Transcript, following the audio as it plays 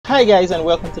Hi guys, and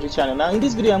welcome to the channel. Now in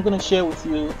this video I'm going to share with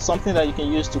you something that you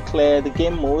can use to clear the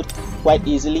game mode quite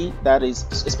easily, that is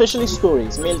especially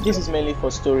stories. This is mainly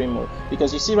for story mode,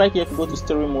 because you see right here, if you go to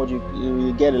story mode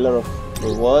you get a lot of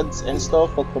rewards and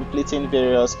stuff for completing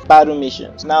various battle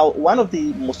missions. Now one of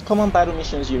the most common battle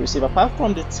missions you receive, apart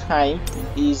from the time,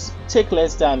 is take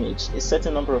less damage a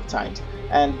certain number of times.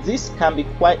 And this can be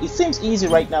quite, it seems easy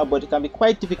right now, but it can be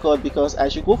quite difficult, because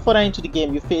as you go further into the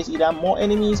game you face either more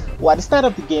enemies, or at the start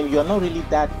of the game you're not really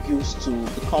that used to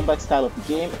the combat style of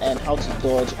the game and how to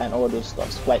dodge and all those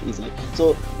stuff quite easily.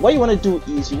 So what you want to do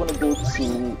is you want to go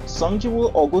to Song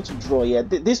Jewel or go to draw. Yeah,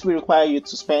 this will require you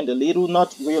to spend a little,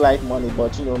 not real life money,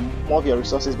 but you know, more of your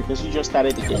resources, because you just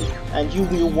started the game and you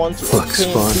will want to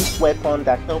obtain this weapon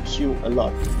that helps you a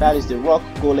lot. That is the Rock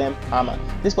Golem Hammer.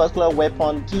 This particular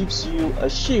weapon gives you a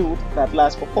shield that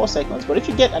lasts for 4 seconds, but if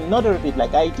you get another of it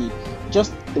like I did,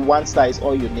 just the 1 star is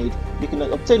all you need, you can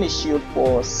obtain a shield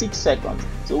for 6 seconds.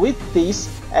 So with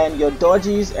this and your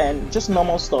dodges and just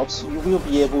normal stops, you will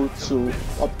be able to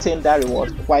obtain that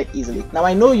reward quite easily. Now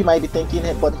I know you might be thinking,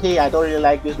 but hey, I don't really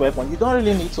like this weapon. You don't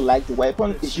really need to like the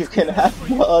weapon. You can have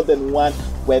more than 1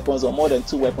 weapons or more than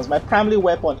 2 weapons. My primary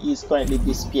weapon is currently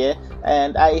this spear,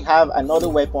 and I have another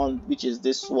weapon which is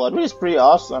this sword, which is pretty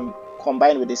awesome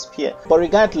combined with the spear. But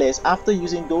regardless, after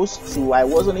using those 2, I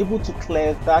wasn't able to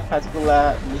clear that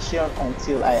particular mission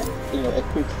until I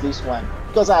equipped this one,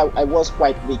 because I was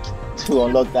quite weak to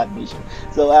unlock that mission.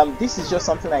 So this is just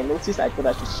something I noticed. I thought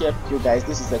I should share with you guys.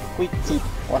 This is a quick tip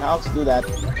on how to do that,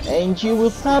 and you will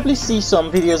probably see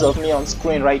some videos of me on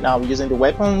screen right now using the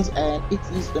weapons, and it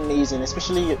is amazing,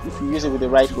 especially if you use it with the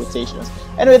right rotations.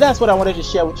 Anyway, that's what I wanted to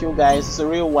share with you guys. It's a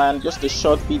real one, just a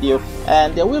short video,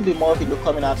 and there will be more video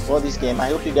coming out for this game. I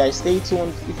hope you guys stay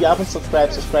tuned. If you haven't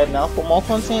subscribed, subscribe now for more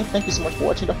content. Thank you so much for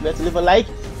watching. Don't forget to leave a like,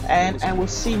 and I will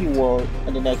see you all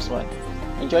in the next one.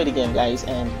 Enjoy the game guys,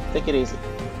 and take it easy.